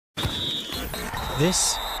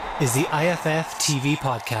This is the IFF TV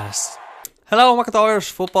podcast. Hello, welcome to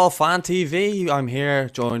Irish Football Fan TV. I'm here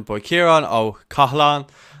joined by Ciaran Callan,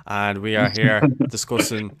 and we are here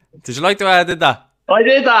discussing. Did you like the way I did that? I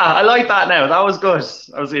did that. I like that now. That was good.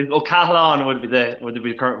 Callan would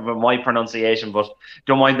be my pronunciation, but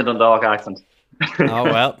don't mind the Dundalk accent. Oh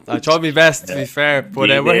well, I tried my best to be fair, but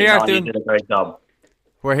we're here doing. You did a great job.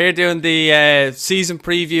 We're here doing the season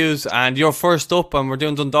previews, and you're first up, and we're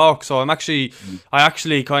doing Dundalk. So I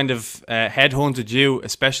actually kind of headhunted you,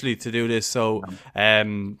 especially to do this. So,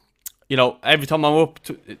 you know, every time I'm up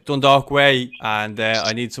to Dundalk way, and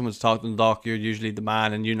I need someone to talk to Dundalk, you're usually the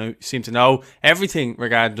man, and you seem to know everything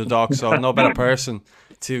regarding Dundalk. So no better person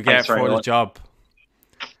to get for the job.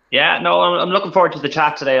 Yeah, no, I'm looking forward to the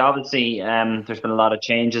chat today. Obviously, there's been a lot of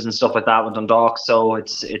changes and stuff like that with Dundalk, so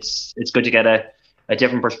it's good to get a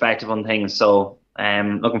different perspective on things. So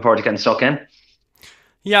looking forward to getting stuck in.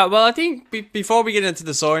 Yeah, well, I think before we get into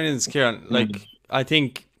the signings, Ciaran, I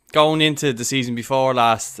think going into the season before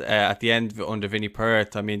last, at the end under Vinnie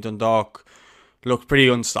Perth, I mean, Dundalk looked pretty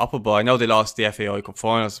unstoppable. I know they lost the FAI Cup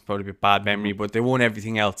finals, probably a bad memory, but they won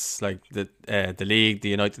everything else, like the league, the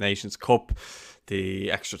United Nations Cup,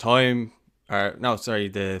 the extra time,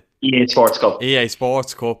 the EA Sports Cup. EA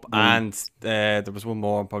Sports Cup, and there was one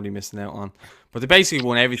more I'm probably missing out on. But they basically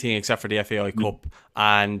won everything except for the FAI Cup.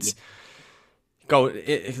 And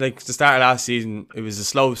like the start of last season, it was a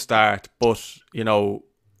slow start, but you know,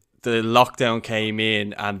 the lockdown came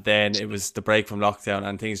in, and then it was the break from lockdown,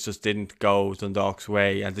 and things just didn't go Dundalk's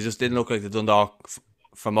way, and they just didn't look like the Dundalk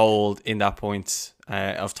from old in that point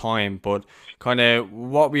of time. But kind of,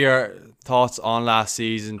 what were your thoughts on last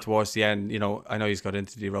season towards the end? You know, I know he's got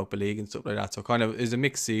into the Europa League and stuff like that, so kind of is a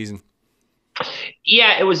mixed season.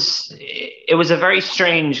 Yeah, it was a very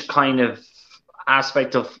strange kind of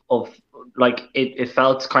aspect of like it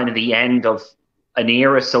felt kind of the end of an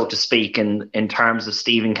era, so to speak, in terms of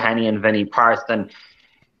Stephen Kenny and Vinnie Perth. And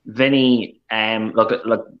Vinnie,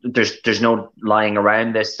 look, there's no lying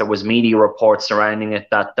around this. There was media reports surrounding it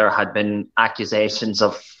that there had been accusations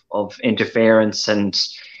of interference and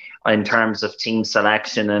in terms of team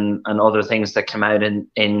selection and other things that came out in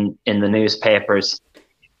the newspapers.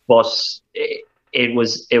 But it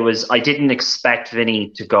was. I didn't expect Vinny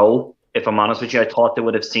to go. If I'm honest with you, I thought they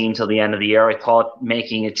would have seen till the end of the year. I thought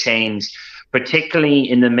making a change, particularly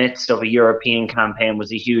in the midst of a European campaign,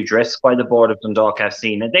 was a huge risk by the board of Dundalk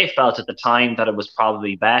FC, and they felt at the time that it was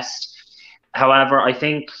probably best. However, I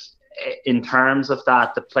think in terms of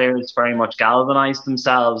that, the players very much galvanised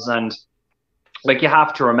themselves, and like, you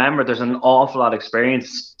have to remember, there's an awful lot of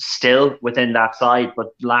experience still within that side. But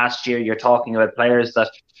last year, you're talking about players that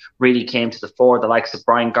really came to the fore. The likes of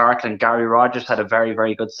Brian Gartland, Gary Rogers had a very,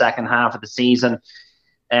 very good second half of the season.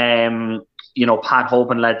 You know, Pat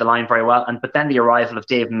Hoban led the line very well. But then the arrival of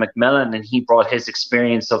David McMillan, and he brought his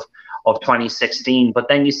experience of 2016. But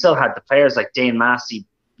then you still had the players like Dane Massey,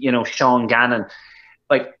 you know, Sean Gannon.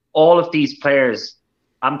 Like, all of these players,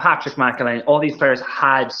 and Patrick McElhain, all these players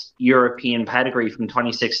had European pedigree from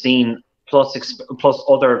 2016, plus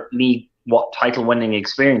other league title winning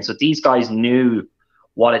experience. So these guys knew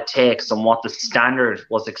what it takes and what the standard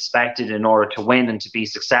was expected in order to win and to be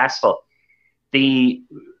successful. The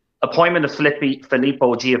appointment of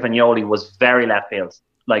Filippo Giovagnoli was very left field.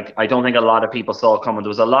 Like, I don't think a lot of people saw it coming. There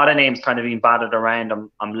was a lot of names kind of being batted around.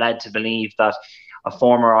 I'm led to believe that a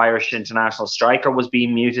former Irish international striker was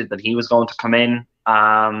being mooted, that he was going to come in.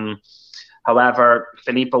 However,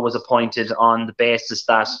 Filippo was appointed on the basis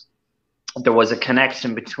that there was a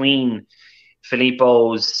connection between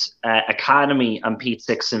Filippo's academy and Pete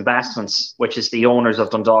Six Investments, which is the owners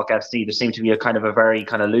of Dundalk FC. There seemed to be a very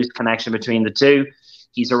kind of loose connection between the two.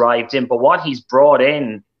 He's arrived in, but what he's brought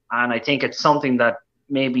in, and I think it's something that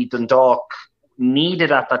maybe Dundalk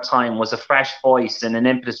needed at that time, was a fresh voice and an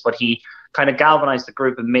impetus. But he kind of galvanized the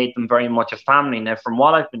group and made them very much a family. Now, from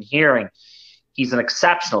what I've been hearing, he's an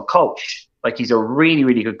exceptional coach. Like, he's a really,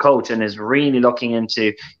 really good coach, and is really looking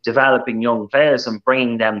into developing young players and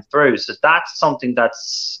bringing them through. So that's something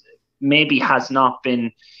that's maybe has not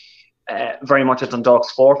been very much at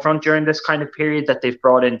Dundalk's forefront during this kind of period, that they've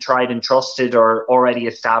brought in tried and trusted or already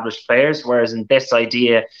established players, whereas in this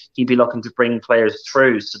idea, he'd be looking to bring players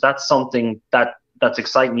through. So that's something that's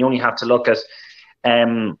exciting. You only have to look at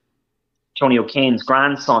Tony O'Kane's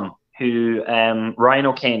grandson, Ryan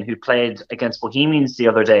O'Kane, who played against Bohemians the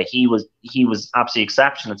other day. He was absolutely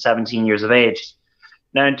exceptional at 17 years of age.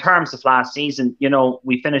 Now, in terms of last season, you know,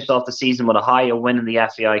 we finished off the season with a win in the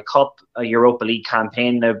FAI Cup, a Europa League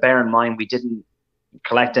campaign. Now, bear in mind, we didn't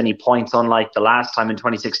collect any points, unlike the last time in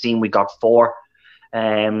 2016. We got 4.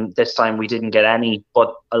 This time we didn't get any,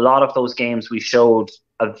 but a lot of those games we showed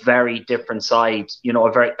a very different side,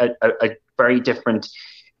 a very different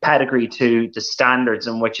pedigree to the standards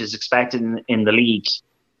in which is expected in the league.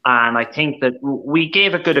 And I think that we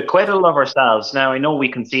gave a good acquittal of ourselves. Now, I know we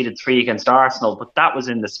conceded 3 against Arsenal, but that was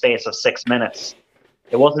in the space of 6 minutes.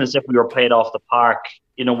 It wasn't as if we were played off the park.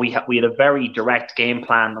 We had a very direct game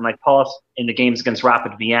plan. And I thought in the games against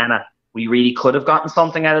Rapid Vienna, we really could have gotten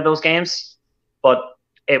something out of those games. But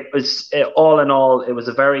all in all, it was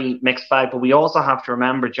a very mixed bag. But we also have to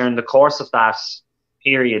remember during the course of that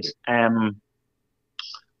period,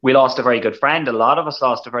 we lost a very good friend. A lot of us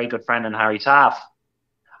lost a very good friend in Harry Taff.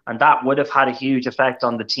 And that would have had a huge effect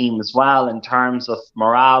on the team as well in terms of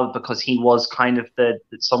morale, because he was kind of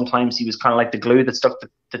sometimes he was kind of like the glue that stuck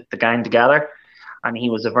the gang together. And he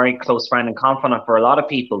was a very close friend and confidant for a lot of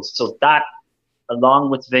people. So that, along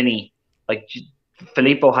with Vinny, like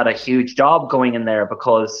Filippo had a huge job going in there,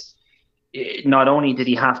 because not only did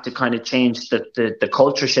he have to kind of change the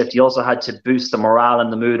culture shift, he also had to boost the morale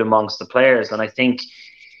and the mood amongst the players. And I think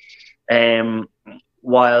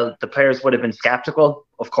while the players would have been skeptical,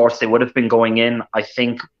 of course they would have been going in, I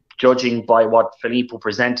think judging by what Filippo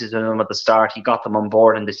presented to them at the start, he got them on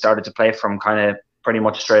board and they started to play from kind of pretty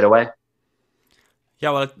much straight away. Yeah,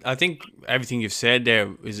 well, I think everything you've said there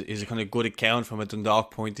is a kind of good account from a Dundalk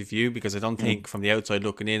point of view, because I don't think from the outside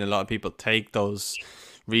looking in, a lot of people take those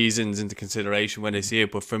reasons into consideration when they see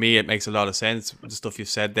it. But for me, it makes a lot of sense. The stuff you've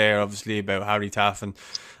said there, obviously, about Harry Taff and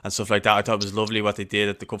stuff like that. I thought it was lovely what they did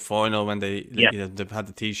at the cup final when they had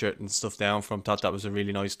the T-shirt and stuff down from. Thought that was a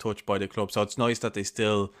really nice touch by the club. So it's nice that they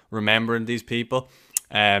still remembering these people.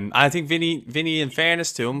 I think Vinny, in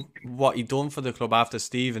fairness to him, what he done for the club after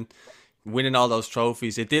Stephen winning all those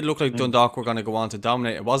trophies, it did look like Dundalk were going to go on to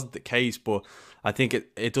dominate. It wasn't the case, but I think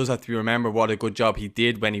it does have to be remembered what a good job he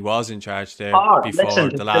did when he was in charge there before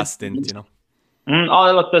the last stint,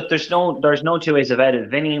 Look, there's no two ways about it.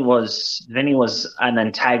 Vinny was an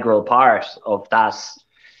integral part of that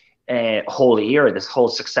whole era, this whole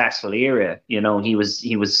successful era. He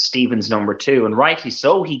was Stephen's number 2, and rightly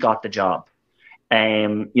so. He got the job.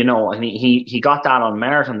 And he got that on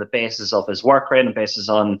merit, on the basis of his work rate, and basis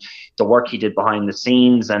on the work he did behind the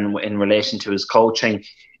scenes and in relation to his coaching.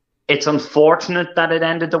 It's unfortunate that it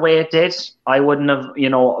ended the way it did. I wouldn't have,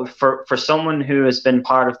 for someone who has been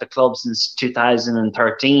part of the club since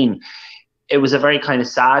 2013, it was a very kind of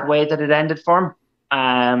sad way that it ended for him.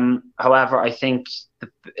 However, I think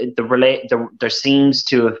there seems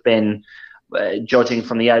to have been, judging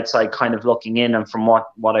from the outside, kind of looking in, and from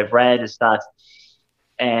what I've read, is that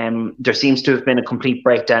there seems to have been a complete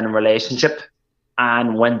breakdown in relationship,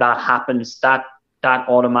 and when that happens, that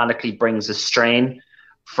automatically brings a strain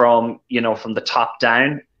from the top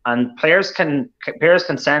down, and players can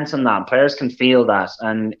sense in that, players can feel that,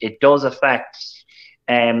 and it does affect.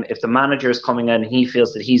 If the manager is coming in, he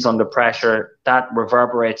feels that he's under pressure, that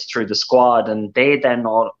reverberates through the squad, and they then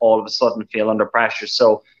all of a sudden feel under pressure.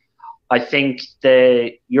 So I think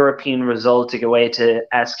the European result to go away to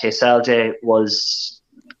SK Celje was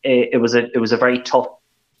a very tough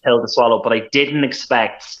pill to swallow, but I didn't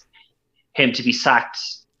expect him to be sacked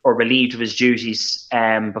or relieved of his duties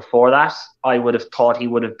before that. I would have thought he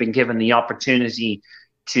would have been given the opportunity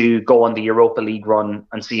to go on the Europa League run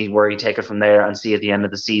and see where he take it from there, and see at the end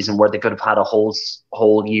of the season where they could have had a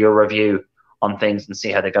whole year review on things and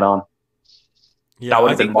see how they got on. Yeah, that would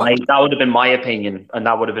have been my opinion, and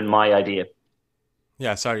that would have been my idea.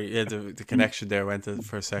 Yeah, sorry, the connection there went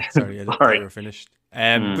for a sec. Sorry, I didn't think we were finished.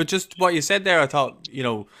 But just what you said there, I thought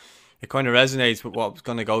it kind of resonates with what was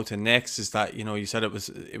going to go to next. Is that you said it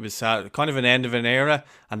was kind of an end of an era,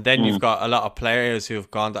 and then you've got a lot of players who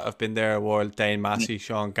have gone that have been there a while. Dane Massey,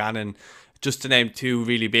 Ciaran Callan, just to name 2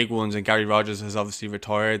 really big ones, and Gary Rogers has obviously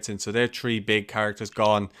retired since. So they're 3 big characters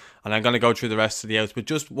gone, and I'm going to go through the rest of the outs. But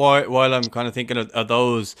just while I'm kind of thinking of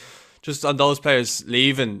those, just on those players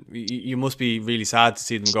leaving, you must be really sad to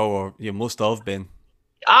see them go, or you must have been.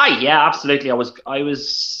 Yeah, absolutely. I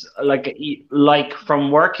was like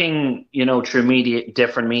from working, through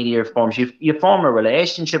different media forms, you form a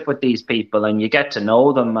relationship with these people and you get to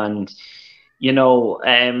know them, and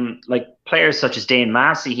like players such as Dane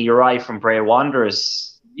Massey, he arrived from Bray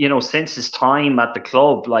Wanderers. Since his time at the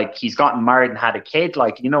club, like he's gotten married and had a kid,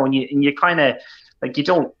 and you kind of like, you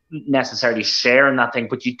don't necessarily share in that thing,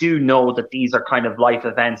 but you do know that these are kind of life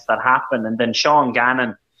events that happen. And then Ciaran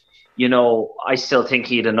Callan, I still think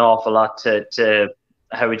he had an awful lot to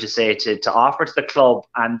how would you say, to offer to the club.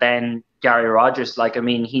 And then Gary Rogers,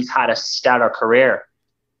 he's had a stellar career.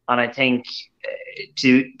 And I think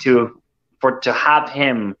to have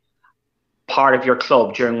him part of your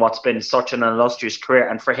club during what's been such an illustrious career,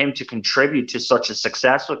 and for him to contribute to such a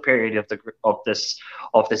successful period of this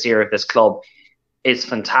era of this club is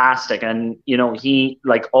fantastic. And he,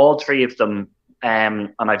 like all three of them,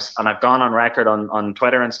 and I've gone on record on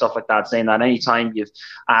Twitter and stuff like that, saying that anytime you've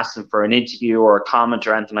asked them for an interview or a comment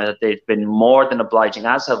or anything like that, they've been more than obliging,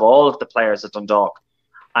 as have all of the players at Dundalk.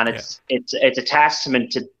 And it's a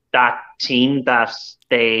testament to that team that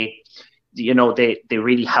they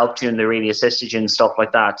really helped you and they really assisted you and stuff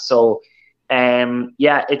like that. So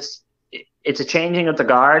it's a changing of the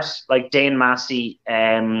guard. Like Dane Massey,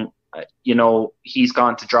 he's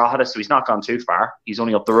gone to Drogheda, so he's not gone too far. He's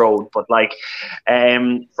only up the road. But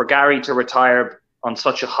for Gary to retire on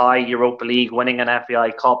such a high, Europa League, winning an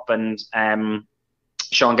FAI Cup, and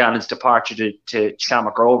Ciaran Callan's departure to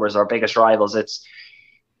Shamrock Rovers, our biggest rivals,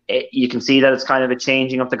 you can see that it's kind of a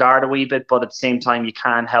changing of the guard a wee bit, but at the same time, you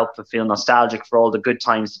can't help but feel nostalgic for all the good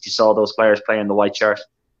times that you saw those players play in the white shirt.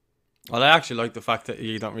 Well, I actually like the fact that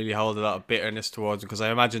you don't really hold a lot of bitterness towards them, because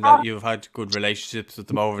I imagine that you've had good relationships with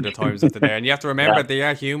them over the times that they're there. And you have to remember they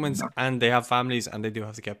are humans and they have families and they do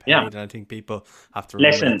have to get paid. And I think people have to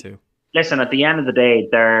remember that too. Listen, at the end of the day,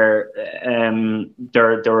 they're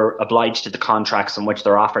obliged to the contracts in which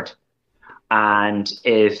they're offered. And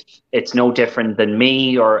if it's no different than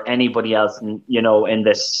me or anybody else, in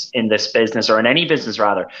this business, or in any business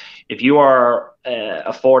rather, if you are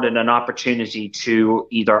afforded an opportunity to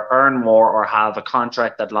either earn more or have a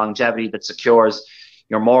contract that longevity that secures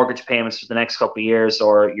your mortgage payments for the next couple of years,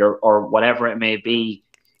 or whatever it may be,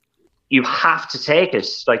 you have to take it.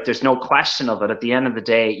 Like, there's no question of it. At the end of the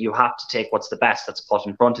day, you have to take what's the best that's put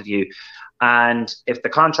in front of you. And if the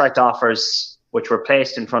contract offers which were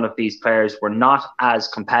placed in front of these players were not as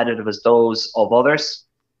competitive as those of others,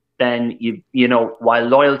 then while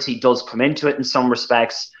loyalty does come into it in some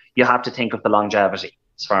respects, you have to think of the longevity,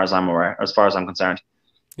 as far as I'm aware, as far as I'm concerned.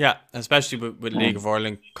 Yeah, especially with League of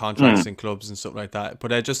Ireland contracts and clubs and stuff like that.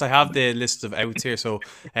 But I have the list of outs here. So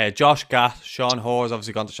Josh Gatt, Sean Hoare's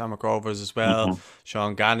obviously gone to Shamrock Rovers as well.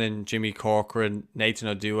 Sean Gannon, Jimmy Corcoran,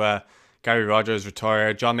 Nathan Odua, Gary Rogers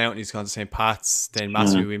retired. John Mountney's gone to St. Pat's. Dane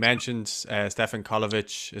Massey, we mentioned. Stefan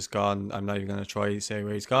Kolovich is gone. I'm not even going to try to say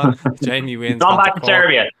where he's gone. Jamie Wynn's gone back to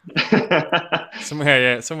Serbia.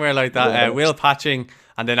 somewhere like that. Will Patching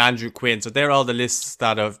and then Andrew Quinn. So they're all the lists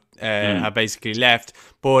that have basically left.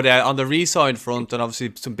 But on the re-sign front, and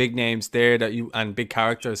obviously some big names there and big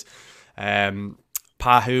characters.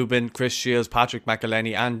 Pa Hubin, Chris Shields, Patrick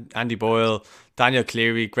McElhenney, and Andy Boyle, Daniel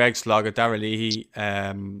Cleary, Greg Sloggett, Darragh Leahy,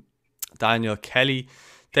 Daniel Kelly,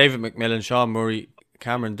 David McMillan, Sean Murray,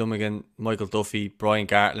 Cameron Dummigan, Michael Duffy, Brian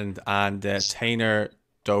Gartland, and Tanner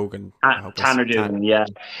Dogan. Tanner Dogan, yeah.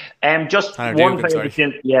 Just one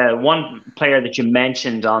player that you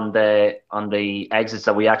mentioned on the exits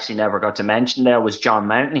that we actually never got to mention there was John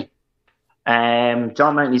Mountney.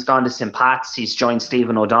 John Mountney's gone to St. Pat's. He's joined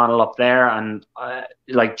Stephen O'Donnell up there, and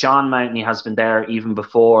John Mountney has been there even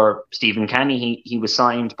before Stephen Kenny. He was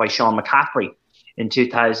signed by Sean McCaffrey in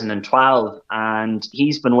 2012, and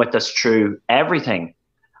he's been with us through everything.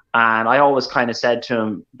 And I always kind of said to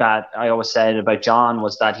him that I always said about John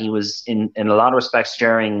was that he was in a lot of respects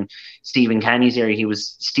during Stephen Kenny's era, he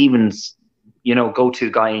was Stephen's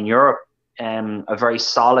go-to guy in Europe, a very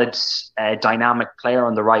solid dynamic player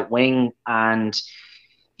on the right wing, and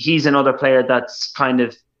he's another player that's kind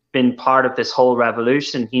of been part of this whole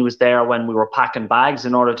revolution. He was there when we were packing bags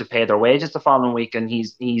in order to pay their wages the following week, and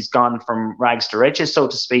he's gone from rags to riches, so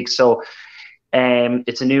to speak. So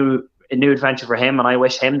it's a new adventure for him, and I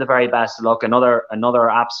wish him the very best of luck. Another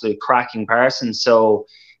absolute cracking person. So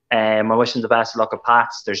I wish him the best of luck at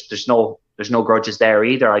Pats. There's no grudges there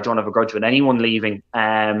either. I don't have a grudge with anyone leaving.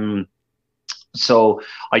 So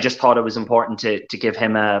I just thought it was important to give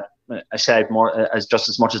him a shout more, just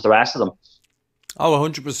as much as the rest of them. Oh,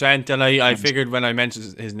 100%. And I figured when I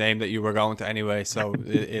mentioned his name that you were going to anyway, so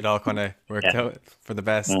it all kind of worked out for the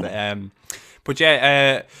best. But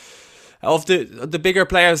yeah, of the bigger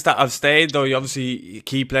players that have stayed, though, obviously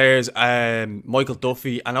key players, Michael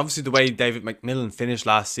Duffy, and obviously the way David McMillan finished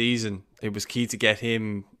last season, it was key to get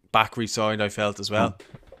him back re-signed, I felt, as well.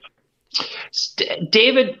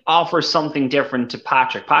 David offers something different to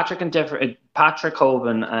Patrick. Patrick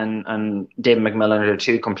Hoban and David McMillan are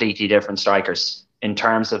two completely different strikers in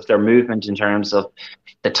terms of their movement, in terms of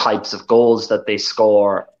the types of goals that they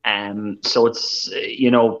score. So it's,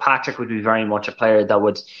 Patrick would be very much a player that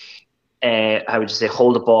would,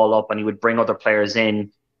 hold the ball up, and he would bring other players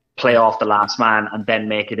in play off the last man and then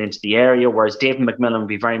make it into the area. Whereas David McMillan would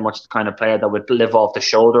be very much the kind of player that would live off the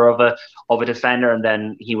shoulder of a defender, and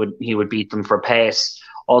then he would beat them for pace.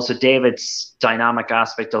 Also, David's dynamic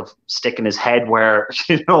aspect of sticking his head where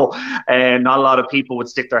not a lot of people would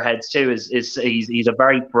stick their heads to is he's a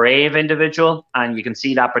very brave individual, and you can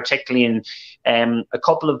see that particularly in a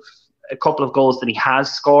couple of goals that he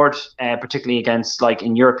has scored, particularly against, like,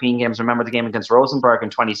 in European games. Remember the game against Rosenborg in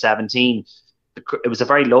 2017. It was a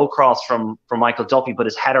very low cross from Michael Duffy, but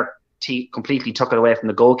his header completely took it away from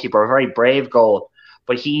the goalkeeper. A very brave goal,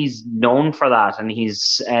 but he's known for that, and he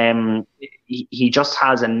just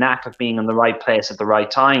has a knack of being in the right place at the right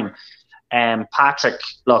time. Patrick,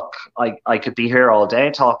 look, I could be here all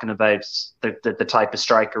day talking about the type of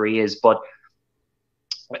striker he is, but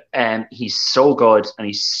he's so good, and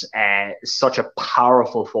he's such a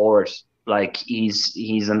powerful forward. Like,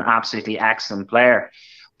 he's an absolutely excellent player.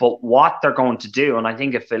 But what they're going to do, and I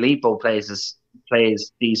think if Filippo plays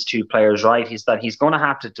these two players right, is that he's going to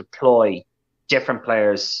have to deploy different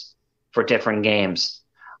players for different games.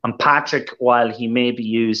 And Patrick, while he may be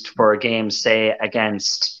used for a game, say,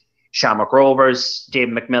 against Shamrock Rovers,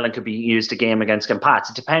 David McMillan could be used a game against Gimpat.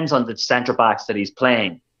 It depends on the centre-backs that he's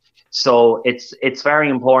playing. So it's very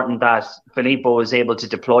important that Filippo is able to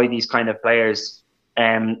deploy these kind of players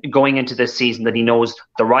going into this season, that he knows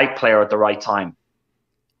the right player at the right time.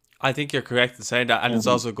 I think you're correct in saying that, and it's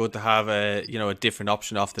also good to have a different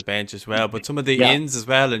option off the bench as well. But some of the ins as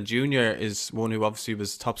well, and Junior is one who obviously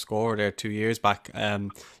was top scorer there 2 years back.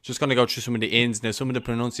 Just going to go through some of the ins now. Some of the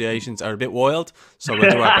pronunciations are a bit wild, so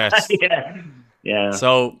we'll do our best. Yeah.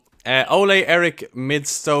 So Ole Erik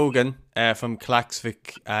Midstogen from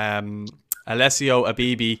Klaksvik, Alessio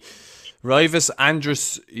Abibi, Rivas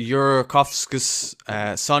Andrus Jurkovskis,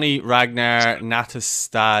 Sonny Ragnar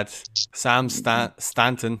Natastad, Sam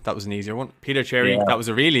Stanton, that was an easier one, Peter Cherry, that was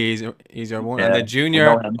a really easier one, and then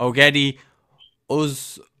Junior Ogedi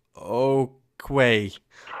Uzokwe,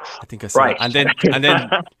 I think I said right. And then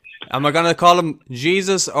am I going to call him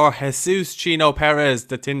Jesus or Jesus Chino Perez,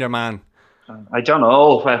 the Tinder man? I don't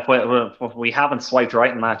know. We haven't swiped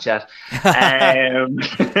right in that yet.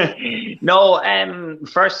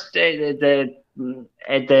 First, the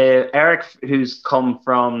Eric who's come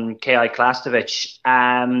from KI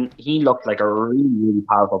Klastovic, he looked like a really, really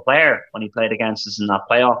powerful player when he played against us in that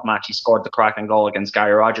playoff match. He scored the cracking goal against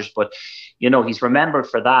Gary Rogers, but he's remembered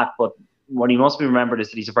for that. But what he must be remembered is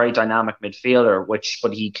that he's a very dynamic midfielder,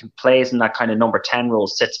 but he plays in that kind of number 10 role,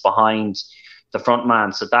 sits behind the front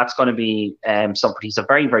man. So that's going to be something. He's a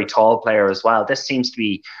very, very tall player as well. This seems to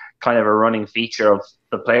be kind of a running feature of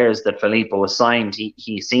the players that Filippo has signed.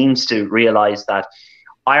 He seems to realise that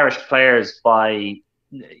Irish players, just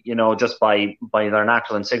by their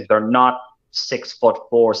natural instinct, they're not 6'4",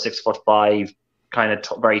 6'5", kind of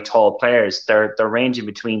very tall players. They're ranging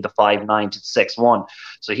between the 5'9" to 6'1".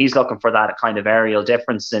 So he's looking for that kind of aerial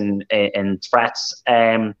difference in threats.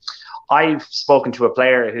 I've spoken to a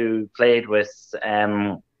player who played with,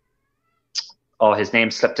 his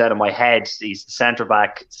name slipped out of my head. He's the centre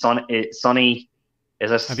back, Sonny.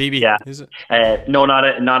 Is it Habibi? Yeah. Is it? No, not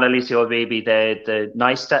Alicio Habibi. The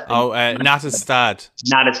nice. Natastad.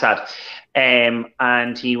 Natastad.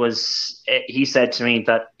 And he said to me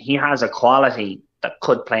that he has a quality that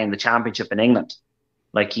could play in the Championship in England.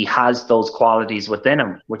 Like, he has those qualities within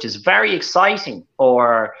him, which is very exciting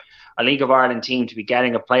for a League of Ireland team to be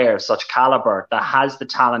getting a player of such caliber that has the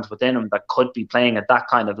talent within him that could be playing at that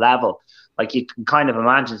kind of level. Like, you can kind of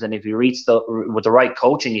imagine that if he with the right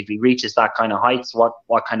coaching, if he reaches that kind of heights, what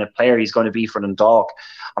kind of player he's going to be for Dundalk.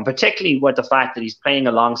 And particularly with the fact that he's playing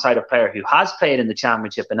alongside a player who has played in the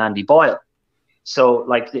Championship in Andy Boyle. So,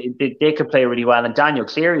 like, they could play really well. And Daniel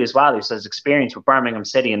Cleary as well, who has experience with Birmingham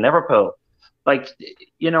City and Liverpool. Like,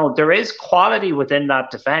 there is quality within that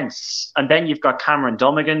defence. And then you've got Cameron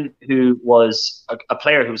Dummigan, who was a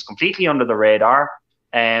player who was completely under the radar,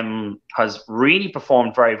 has really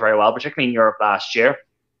performed very, very well, particularly in Europe last year.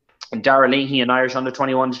 And Dara Leahy, an Irish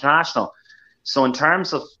under-21 international. So in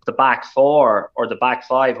terms of the back four or the back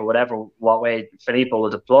five or what way Filippo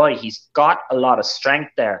will deploy, he's got a lot of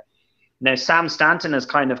strength there. Now, Sam Stanton has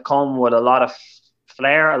kind of come with a lot of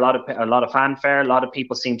flair, a lot of fanfare. A lot of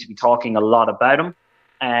people seem to be talking a lot about him.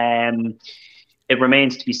 It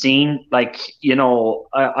remains to be seen. Like,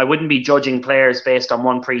 I wouldn't be judging players based on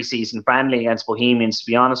one pre-season friendly against Bohemians, to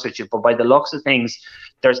be honest with you. But by the looks of things,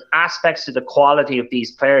 there's aspects to the quality of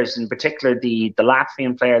these players, in particular the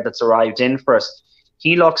Latvian player that's arrived in for us.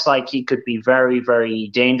 He looks like he could be very, very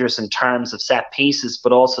dangerous in terms of set pieces,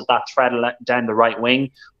 but also that threat down the right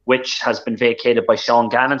wing, which has been vacated by Sean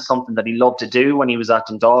Gannon, something that he loved to do when he was at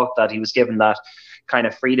Dundalk, that he was given that kind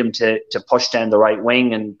of freedom to push down the right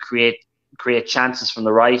wing and create chances from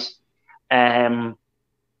the right.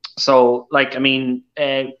 So, like, I mean,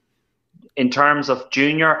 in terms of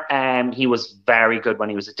junior, he was very good when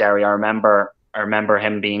he was at Derry. I remember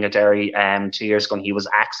him being at Derry 2 years ago, and he was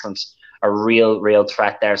excellent, a real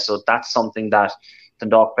threat there. So that's something that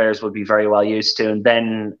Dundalk players would be very well used to. And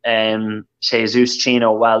then Jesus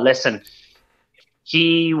Chino, well, listen,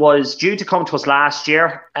 he was due to come to us last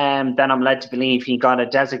year, and then I'm led to believe he got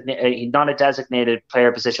not a designated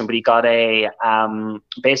player position, but he got a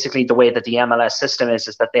basically the way that the MLS system is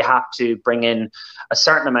that they have to bring in a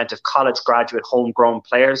certain amount of college graduate homegrown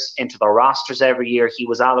players into their rosters every year. He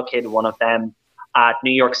was allocated one of them at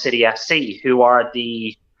New York City FC, who are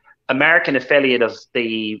the American affiliate of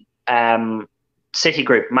the City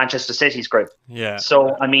Group, Manchester City's group. Yeah.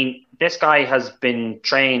 So, I mean, this guy has been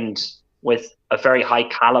trained with a very high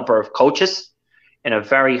caliber of coaches in a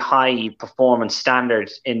very high performance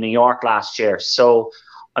standard in New York last year. So,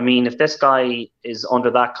 I mean, if this guy is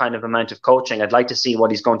under that kind of amount of coaching, I'd like to see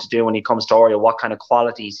what he's going to do when he comes to Oriel, what kind of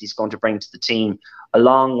qualities he's going to bring to the team,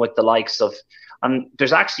 along with the likes of,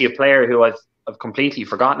 there's actually a player who I've completely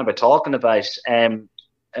forgotten about talking about,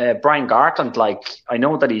 Brian Gartland. Like, I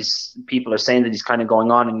know that people are saying that he's kind of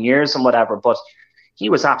going on in years and whatever, but he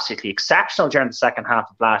was absolutely exceptional during the second half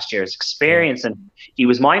of last year's experience, and he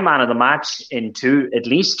was my man of the match in at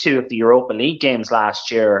least two of the Europa League games last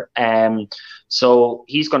year. So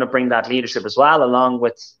he's going to bring that leadership as well, along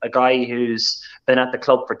with a guy who's been at the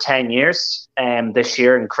club for 10 years this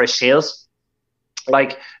year, and Chris Shields.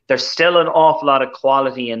 Like, there's still an awful lot of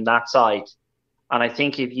quality in that side. And I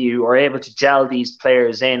think if you are able to gel these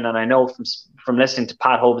players in, and I know from listening to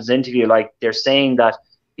Pat Hoban's interview, like, they're saying that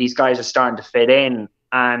these guys are starting to fit in,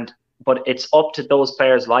 but it's up to those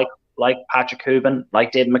players like Patrick Hoban,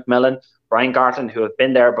 like David McMillan, Brian Gartland, who have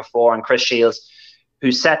been there before, and Chris Shields,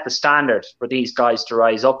 who set the standard for these guys to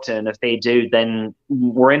rise up to. And if they do, then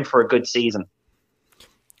we're in for a good season.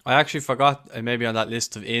 I actually forgot, maybe on that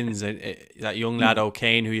list of ins, that young lad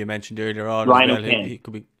O'Kane, who you mentioned earlier on, Ryan as well.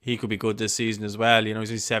 O'Kane. He could be good this season as well. You know,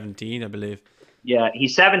 he's 17, I believe. Yeah,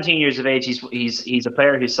 he's 17 years of age. He's a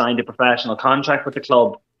player who signed a professional contract with the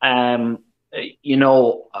club. You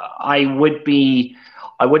know, I wouldn't be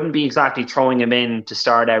exactly throwing him in to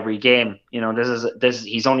start every game. You know,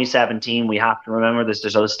 he's only 17. We have to remember this.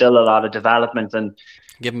 There's still a lot of development, and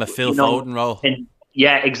give him a Phil Foden role.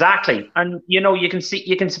 Yeah, exactly. And you know, you can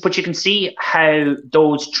see how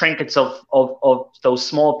those trinkets of those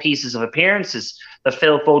small pieces of appearances that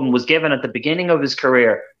Phil Foden was given at the beginning of his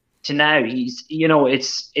career to now,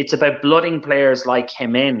 it's about blooding players like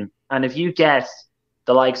him in. And if you get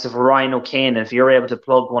the likes of Ryan O'Kane, if you're able to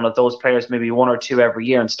plug one of those players, maybe one or two every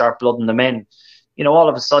year, and start blooding them in, you know, all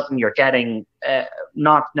of a sudden you're getting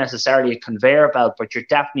not necessarily a conveyor belt, but you're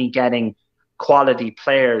definitely getting quality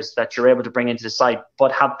players that you're able to bring into the side,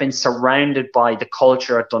 but have been surrounded by the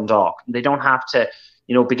culture at Dundalk. They don't have to,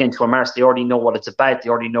 you know, begin to immerse. They already know what it's about. They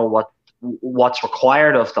already know what's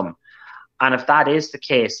required of them. And if that is the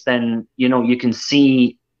case, then, you know, you can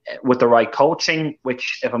see with the right coaching,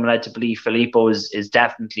 which, if I'm led to believe, Filippo is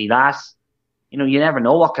definitely that. You know, you never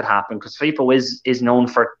know what could happen, because Filippo is known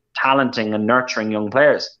for talenting and nurturing young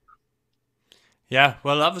players. Yeah,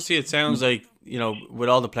 well, obviously it sounds like, you know, with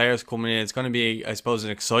all the players coming in, it's going to be, I suppose, an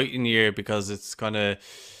exciting year, because it's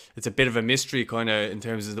a bit of a mystery kind of in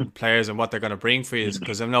terms of the players and what they're going to bring for you.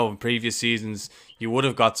 Because I know in previous seasons you would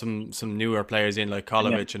have got some newer players in, like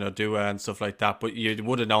Kolovic and Odua and stuff like that, but you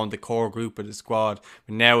would have known the core group of the squad.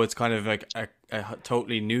 But now it's kind of like a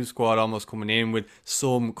totally new squad almost coming in with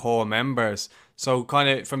some core members. So kind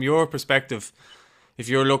of from your perspective, if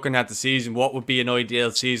you're looking at the season, what would be an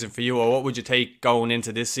ideal season for you, or what would you take going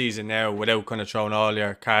into this season now, without kind of throwing all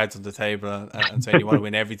your cards on the table and saying you want to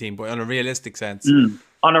win everything, but on a realistic sense?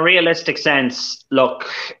 On a realistic sense, look,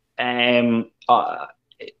 listen,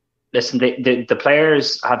 the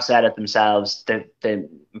players have said it themselves, that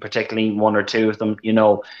particularly one or two of them, you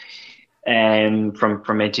know,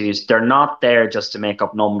 from interviews, they're not there just to make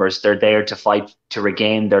up numbers. They're there to fight to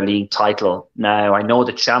regain their league title. Now, I know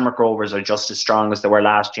that Shamrock Rovers are just as strong as they were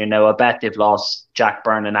last year. Now, I bet they've lost Jack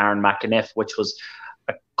Byrne and Aaron McAniff, which was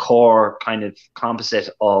a core kind of composite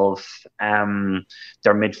of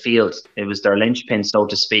their midfield. It was their linchpin, so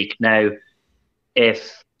to speak. Now,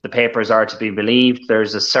 if the papers are to be believed,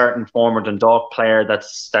 there's a certain former Dundalk player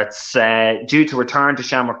that's due to return to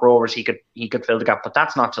Shamrock Rovers. He could fill the gap, but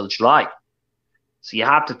that's not till July. So you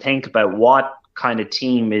have to think about what kind of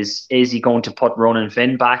team is he going to put Ronan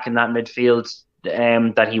Finn back in that midfield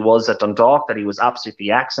that he was at Dundalk, that he was absolutely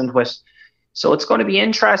excellent with. So it's going to be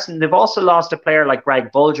interesting. They've also lost a player like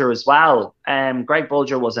Greg Bulger as well. Greg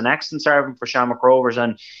Bulger was an excellent servant for Shamrock Rovers,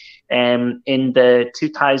 and in the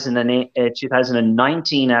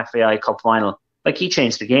 2019 FAI Cup final, like, he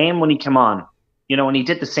changed the game when he came on. And he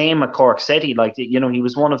did the same at Cork City. Like, he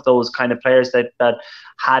was one of those kind of players that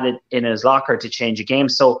had it in his locker to change a game.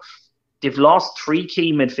 So they've lost 3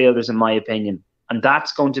 key midfielders, in my opinion. And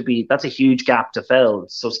that's a huge gap to fill.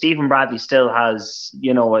 So Stephen Bradley still has,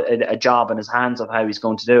 a job in his hands of how he's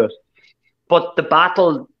going to do it. But the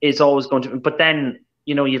battle is always going to. But then,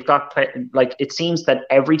 you've got, like, it seems that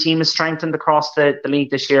every team is strengthened across the league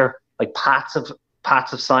this year. Like, Pats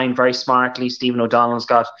have signed very smartly. Stephen O'Donnell's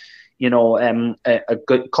got, a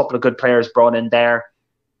good couple of good players brought in there.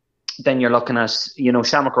 Then you're looking at,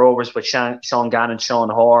 Shamrock Rovers with Sean Gannon, Sean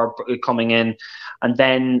Hoare coming in. And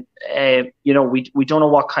then, we don't know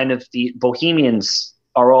what kind of, the Bohemians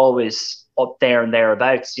are always up there and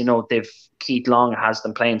thereabouts. Keith Long has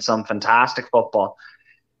them playing some fantastic football.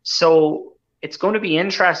 So it's going to be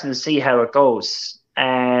interesting to see how it goes.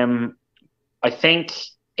 I think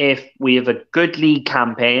if we have a good league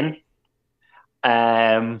campaign,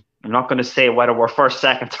 I'm not going to say whether we're first,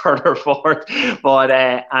 second, third, or fourth, but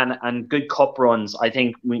and good cup runs. I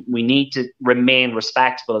think we need to remain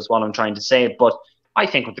respectable, is what I'm trying to say. But I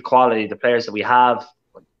think with the quality of the players that we have,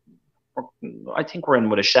 I think we're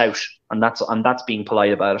in with a shout, and that's being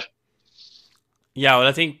polite about it. Yeah, well,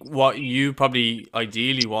 I think what you probably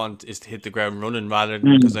ideally want is to hit the ground running rather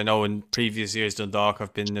than, because I know in previous years Dundalk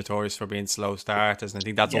have been notorious for being slow starters, and I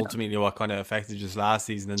think that's ultimately what kind of affected us last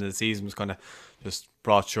season, and the season was kind of just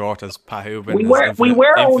brought short as Pat Hubin. We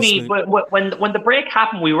were only, when the break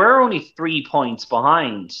happened, we were only 3 points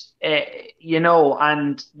behind,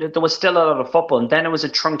 and there was still a lot of football, and then it was a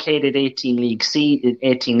truncated 18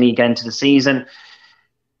 league end to the season.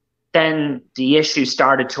 Then the issue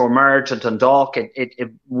started to emerge at Dundalk.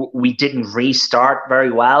 We didn't restart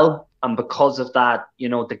very well, and because of that,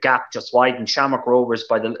 the gap just widened. Shamrock Rovers,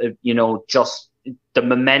 just the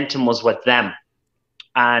momentum was with them,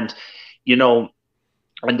 and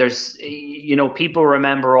and there's people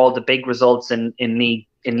remember all the big results in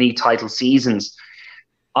league title seasons.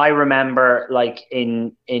 I remember, like,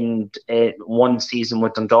 in one season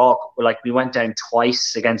with Dundalk, like, we went down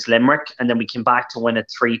twice against Limerick, and then we came back to win it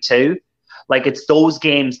 3-2. Like, it's those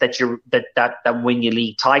games that win you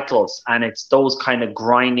league titles, and it's those kind of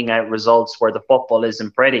grinding out results where the football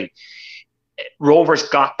isn't pretty. Rovers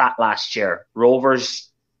got that last year.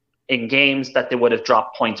 Rovers, in games that they would have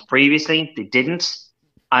dropped points previously, they didn't,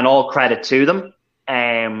 and all credit to them.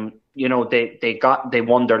 They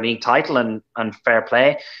won their league title, and fair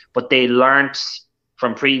play, but they learnt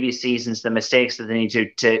from previous seasons the mistakes that they need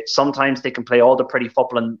to. Sometimes they can play all the pretty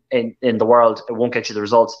football in the world, it won't get you the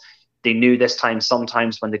results. They knew this time,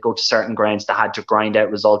 sometimes when they go to certain grounds, they had to grind out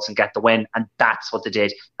results and get the win, and that's what they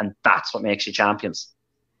did, and that's what makes you champions.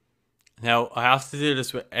 Now, I have to do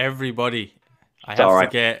this with everybody. I have to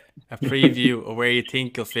get a preview of where you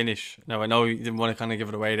think you'll finish. Now, I know you didn't want to kind of give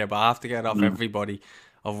it away there, but I have to get off everybody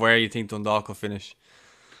of where you think Dundalk will finish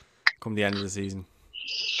come the end of the season.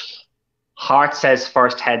 Heart says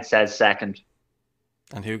first, head says second.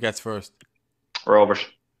 And who gets first? Rovers.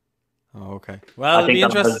 Oh, okay. Well, I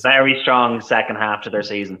think that's a very strong second half to their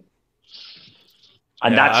season.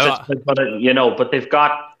 And but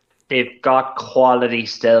they've got quality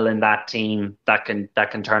still in that team that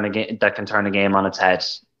can turn a game on its head.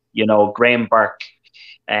 Graham Burke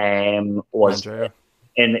was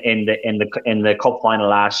in the cup final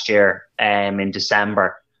last year in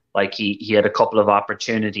December. Like, he had a couple of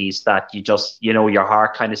opportunities that you just your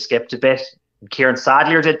heart kind of skipped a bit. Ciaran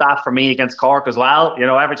Callan did that for me against Cork as well.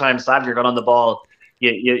 Every time Callan got on the ball,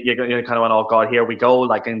 you kind of went, oh God, here we go.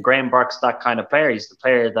 Like, and Graham Burke's that kind of player. He's the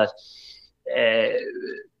player that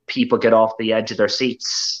people get off the edge of their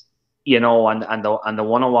seats, and they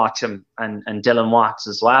want to watch him, and Dylan Watts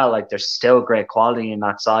as well. Like, there's still great quality in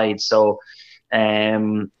that side. So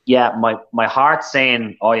my heart's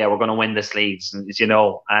saying, oh yeah, we're going to win this league,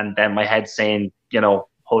 and then my head's saying,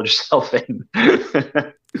 hold yourself in.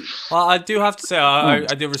 Well, I do have to say, I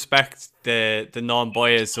do respect the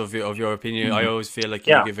non-bias of your opinion. I always feel like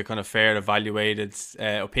you give a kind of fair, evaluated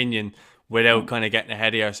opinion without kind of getting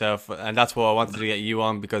ahead of yourself, and that's what I wanted to get you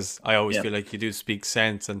on, because I always feel like you do speak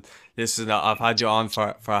sense, and I've had you on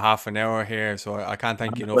for half an hour here, so I can't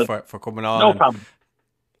thank you enough for coming on. No problem.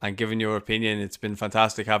 And giving your opinion. It's been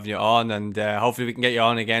fantastic having you on, and hopefully we can get you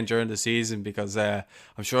on again during the season, because I'm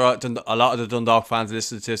sure a lot of the Dundalk fans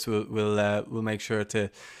listening to this will make sure to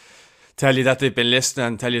tell you that they've been listening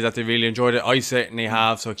and tell you that they really enjoyed it. I certainly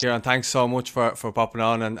have. So Ciaran, thanks so much for popping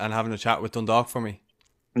on and having a chat with Dundalk for me.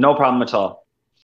 No problem at all.